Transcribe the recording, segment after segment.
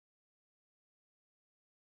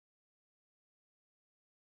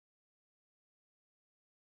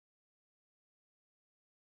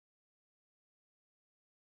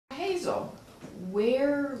Hazel,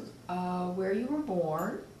 where you were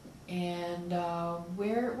born and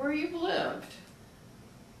where you've lived?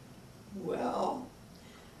 Well,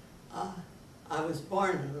 I was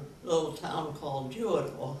born in a little town called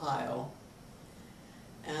Jewett, Ohio,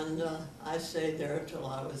 and I stayed there till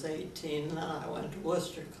I was 18, and then I went to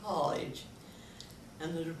Worcester College,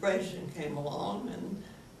 and the Depression came along, and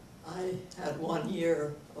I had 1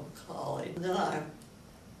 year of college. Then I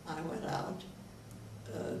went out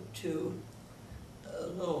to a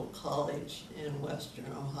little college in Western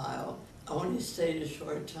Ohio. I only stayed a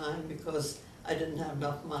short time because I didn't have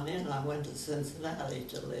enough money, and I went to Cincinnati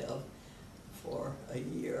to live for a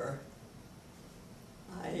year.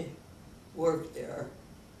 I worked there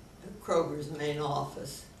at Kroger's main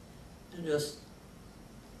office and just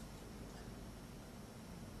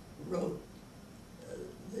wrote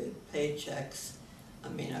the paychecks. I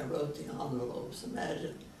mean, I wrote the envelopes.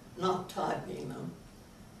 Imagine not typing them,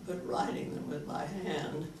 but writing them with my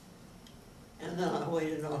hand. And then I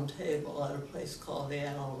waited on table at a place called the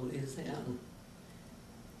Anna Louise Inn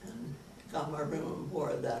and got my room and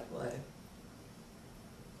board that way.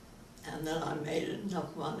 And then I made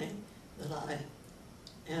enough money that I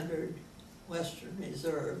entered Western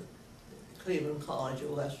Reserve, Cleveland College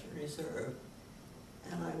of Western Reserve,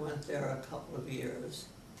 and I went there a couple of years.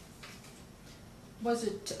 Was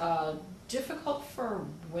it difficult for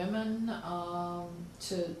women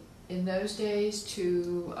in those days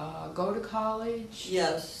to go to college?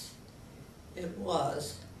 Yes, it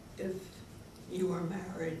was. If you were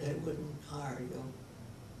married, they wouldn't hire you.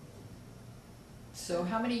 So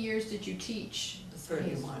how many years did you teach?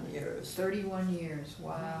 31 years. 31 years,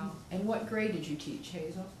 wow. And what grade did you teach,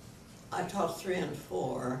 Hazel? I taught 3 and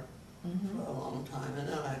 4 for a long time, and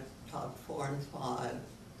then I taught 4 and 5.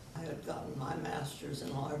 I had gotten my master's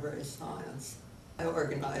in library science. I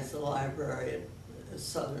organized the library at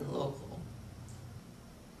Southern Local.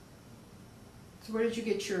 So where did you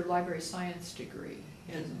get your library science degree?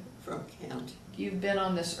 From Kent. You've been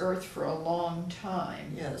on this earth for a long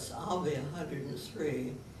time. Yes, I'll be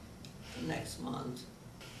 103 next month.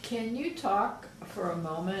 Can you talk for a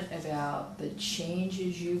moment about the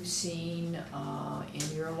changes you've seen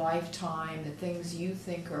in your lifetime, the things you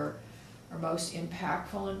think are most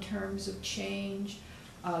impactful in terms of change,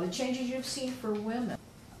 the changes you've seen for women?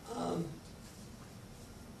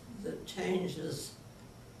 The changes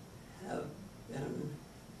have been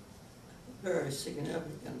very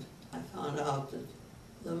significant. I found out that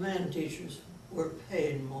the men teachers were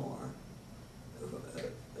paid more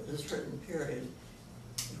at a certain period.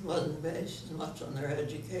 It wasn't based as much on their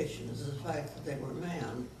education as the fact that they were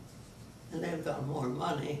men, and they've got more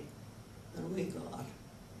money than we got.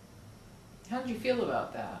 How did you feel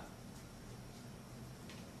about that?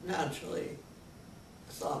 Naturally,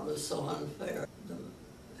 I thought it was so unfair.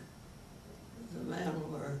 The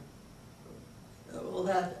men were, well,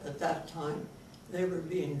 at that time, they were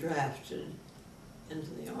being drafted into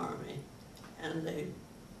the Army, and they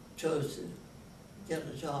chose to get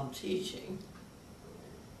a job teaching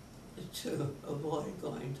to avoid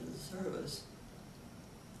going to the service.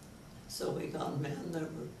 So we got men that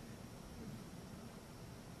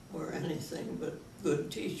were anything but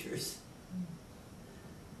good teachers.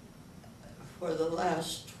 For the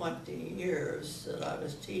last 20 years that I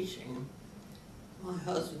was teaching, my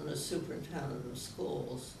husband was superintendent of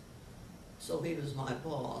schools, so he was my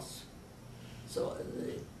boss. So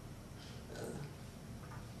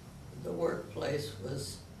the workplace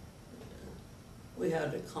was, we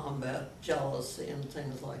had to combat jealousy and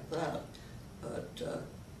things like that, but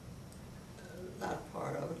that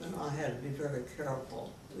part of it, and I had to be very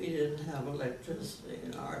careful. We didn't have electricity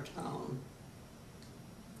in our town.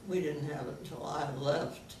 We didn't have it until I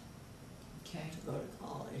left to go to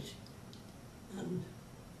college. And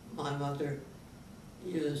my mother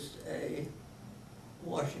used a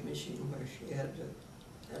washing machine where she had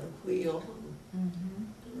a wheel,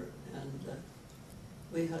 and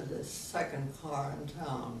we had this second car in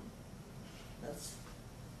town. That's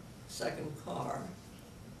second car,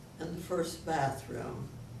 and the first bathroom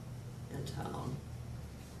in town.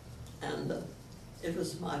 And it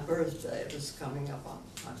was my birthday. It was coming up on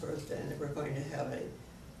my birthday, and they were going to have a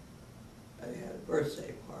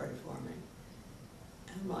birthday party for me.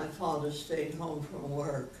 And my father stayed home from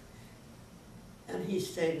work, and he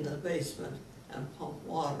stayed in the basement and pumped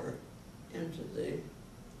water into the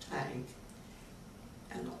tank.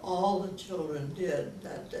 And all the children did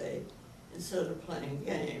that day, instead of playing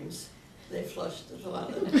games, they flushed the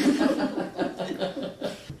toilet.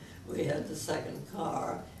 We had the second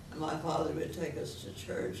car, and my father would take us to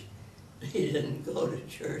church. He didn't go to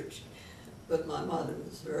church, but my mother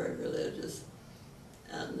was very religious,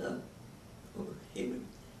 And he would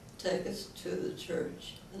take us to the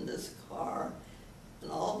church in this car,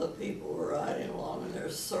 and all the people were riding along in their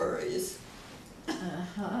surreys,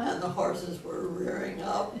 and the horses were rearing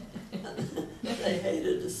up, and they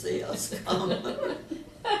hated to see us come.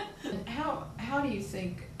 How do you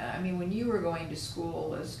think, I mean, when you were going to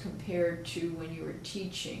school as compared to when you were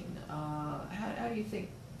teaching, how do you think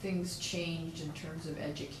things changed in terms of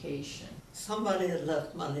education? Somebody had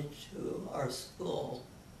left money to our school,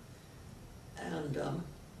 and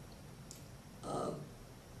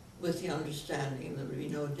with the understanding there would be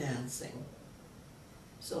no dancing.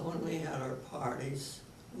 So when we had our parties,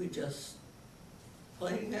 we just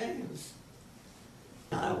played games.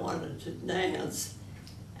 I wanted to dance,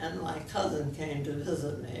 and my cousin came to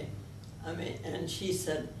visit me. And she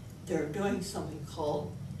said, they're doing something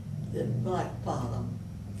called the Black Bottom,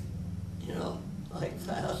 you know, like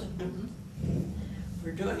that.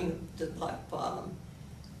 We're doing the Black Bottom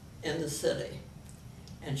in the city,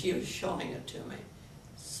 and she was showing it to me.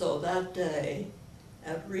 So that day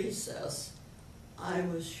at recess, I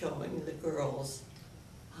was showing the girls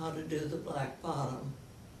how to do the Black Bottom,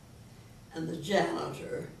 and the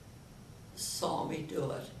janitor saw me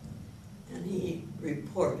do it, and he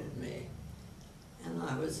reported me, and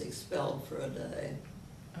I was expelled for a day.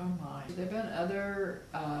 Oh my. Have there been other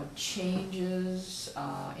changes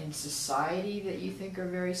in society that you think are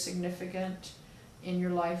very significant in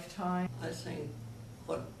your lifetime? I think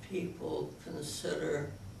what people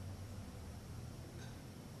consider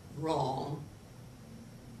wrong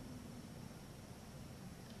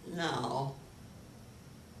now,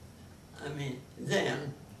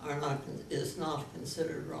 then is not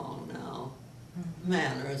considered wrong now.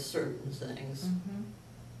 Manners, certain things.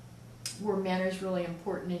 Were manners really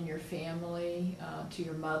important in your family, to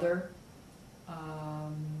your mother?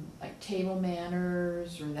 Like table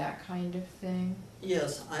manners or that kind of thing?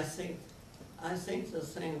 Yes, I think the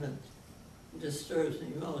thing that disturbs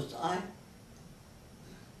me most,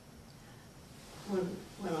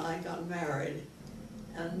 when I got married,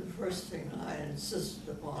 and the first thing I insisted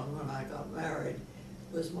upon when I got married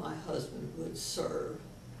was my husband would serve.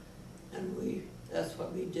 And that's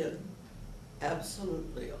what we did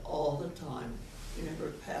absolutely all the time. We never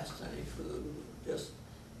passed any food, just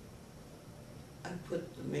I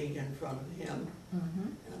put the meat in front of him,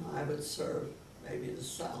 and I would serve maybe the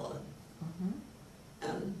salad.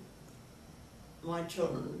 And my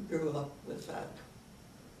children grew up with that.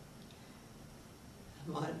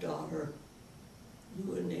 My daughter, you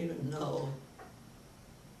wouldn't even know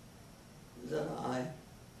that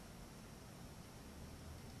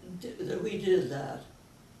we did that.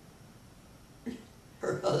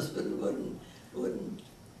 Her husband wouldn't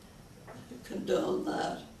condone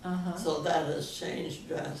that. So that has changed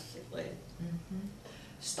drastically.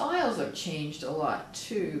 Styles have changed a lot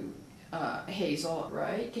too, Hazel,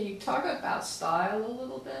 right? Can you talk about style a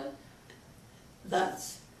little bit?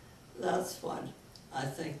 That's what I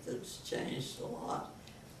think that's changed a lot.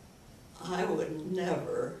 I would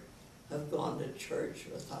never have gone to church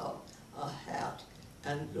without a hat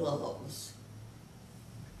and gloves.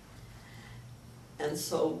 And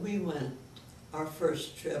so we went, our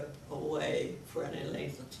first trip away for any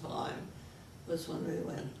length of time was when we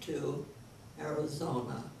went to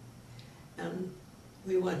Arizona. And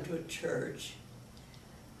we went to a church,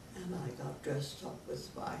 and I got dressed up with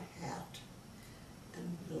my hat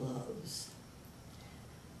and gloves.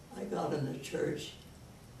 I got in the church,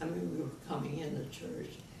 we were coming in the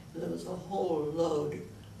church, and there was a whole load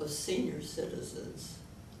of senior citizens.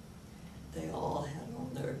 They all had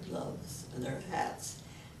on their gloves and their hats.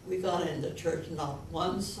 We got into church, not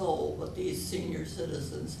one soul but these senior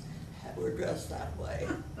citizens were dressed that way.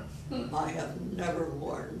 I have never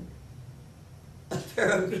worn a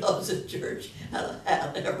pair of gloves at church and a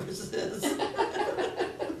hat ever since.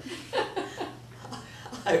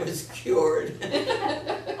 I was cured.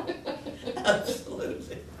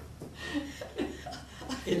 Absolutely.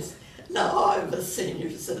 Now I'm a senior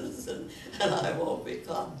citizen, and I won't be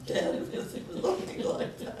caught dead with looking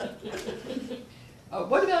like that.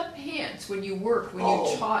 What about pants? When you worked, when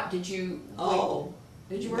you taught, did you wear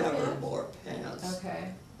never pants? wore pants.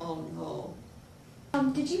 Okay. Oh,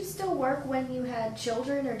 no. Did you still work when you had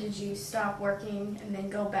children, or did you stop working and then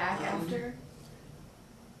go back after?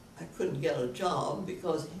 I couldn't get a job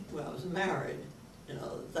because when I was married,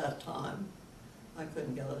 at that time, I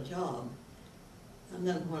couldn't get a job. And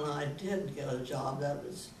then when I did get a job, that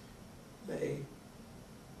was I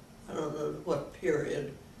don't know what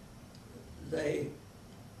period, they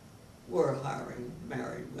were hiring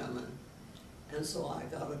married women. And so I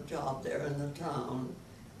got a job there in the town,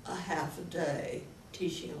 a half a day,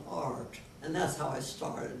 teaching art. And that's how I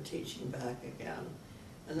started teaching back again.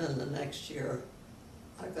 And then the next year,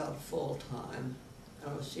 I got full-time,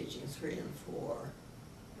 and I was teaching 3 and 4.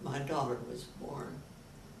 My daughter was born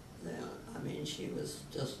then. I mean, she was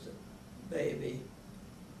just a baby.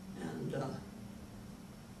 And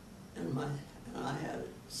I had a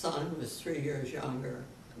son who was 3 years younger.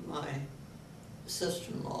 My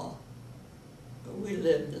sister-in-law, we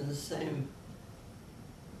lived in the same,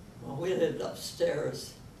 well, we lived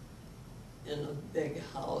upstairs in a big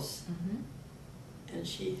house, and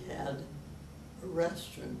she had a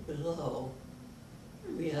restaurant below.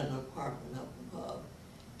 We had an apartment up above,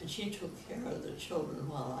 and she took care of the children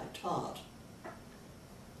while I taught.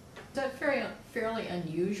 Is that fairly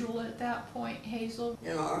unusual at that point, Hazel?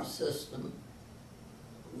 In our system,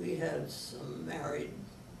 we had some married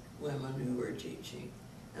women who were teaching,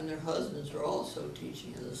 and their husbands were also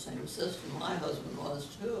teaching in the same system. My husband was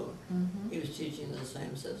too. He was teaching in the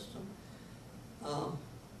same system.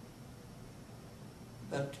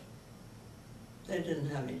 But they didn't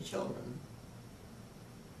have any children.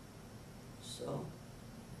 So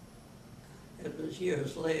it was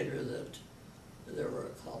years later that there were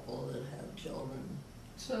a couple that had children.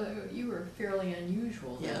 So you were fairly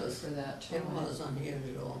unusual then Yes, for that time. it was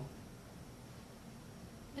unusual.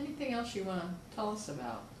 Anything else you want to tell us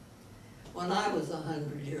about? When I was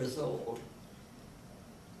 100 years old,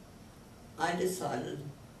 I decided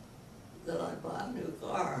that I'd buy a new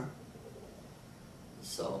car.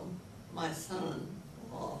 So my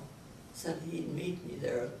son-in-law said he'd meet me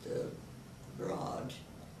there at the garage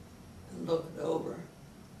and look it over.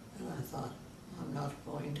 And I thought, I'm not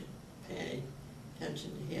going to pay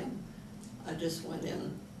attention to him. I just went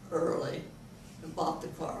in early and bought the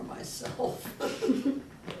car myself.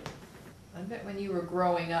 I bet when you were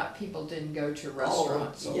growing up, people didn't go to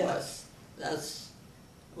restaurants a lot. Yes,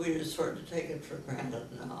 we just sort of take it for granted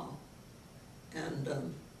now.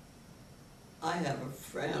 And I have a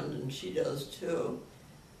friend, and she does too,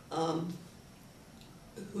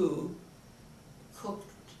 who cooked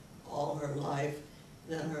all her life.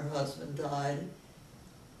 Then her husband died,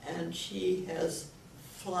 and she has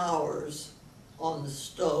flowers on the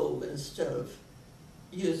stove instead of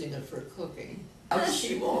using it for cooking.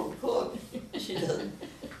 She won't cook, she doesn't.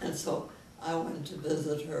 And so I went to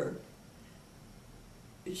visit her.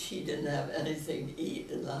 She didn't have anything to eat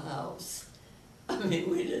in the house. I mean,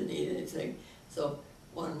 we didn't eat anything. So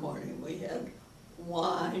one morning we had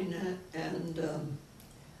wine and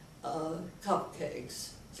cupcakes.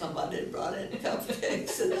 Somebody brought in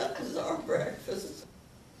cupcakes, and that was our breakfast.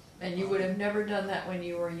 And you would have never done that when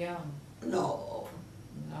you were young? No.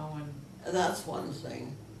 No, And that's one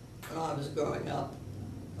thing. When I was growing up,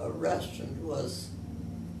 a restaurant was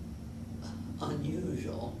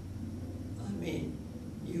unusual. I mean,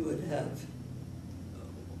 you would have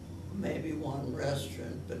maybe one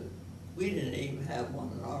restaurant, but we didn't even have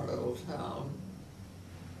one in our little town.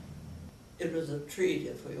 It was a treat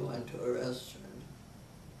if we went to a restaurant.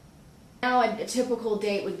 Now a typical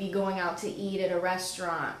date would be going out to eat at a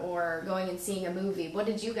restaurant or going and seeing a movie. What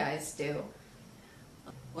did you guys do?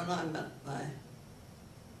 When I met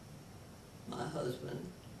my husband,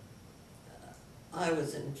 I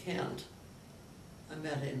was in Kent. I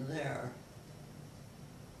met him there.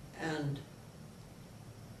 And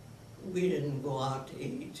we didn't go out to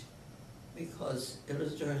eat because it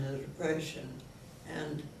was during the Depression,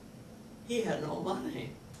 and he had no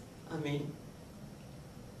money. I mean,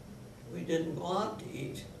 we didn't go out to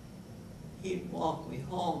eat. He'd walk me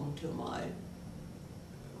home to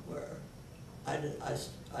where I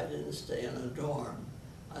didn't stay in a dorm.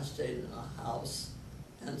 I stayed in a house.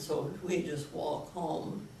 And so we just walk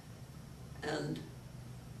home, and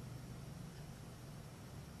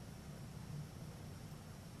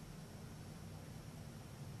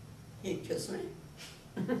he'd kiss me.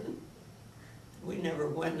 We never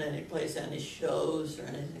went any place, any shows or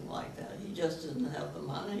anything like that. He just didn't have the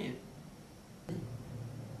money.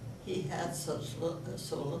 He had so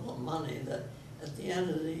little money that at the end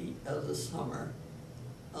of the summer,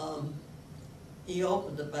 he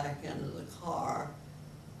opened the back end of the car,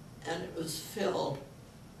 and it was filled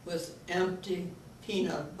with empty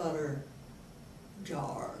peanut butter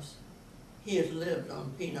jars. He had lived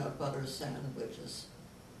on peanut butter sandwiches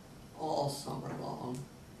all summer long.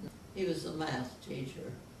 He was a math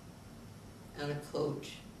teacher and a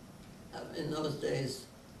coach. In those days,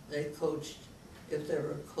 they coached, if they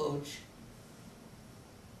were a coach,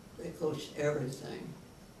 they coached everything.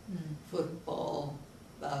 Football,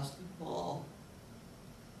 basketball,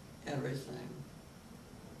 everything.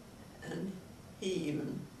 And he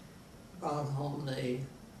even brought home the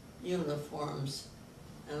uniforms,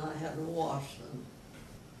 and I had to wash them.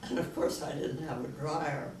 And of course, I didn't have a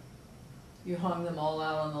dryer. You hung them all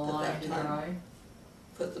out on the At line that to time. dry?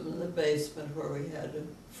 Put them in the basement where we had a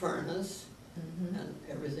furnace, Mm-hmm. and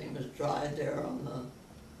everything was dried there on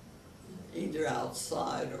the, either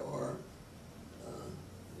outside or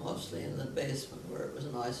mostly in the basement where it was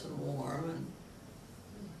nice and warm, and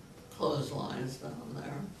clotheslines down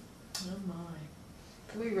there. Oh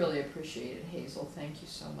my. We really appreciate it, Hazel. Thank you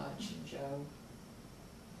so much, and Joe.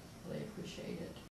 Really appreciate it.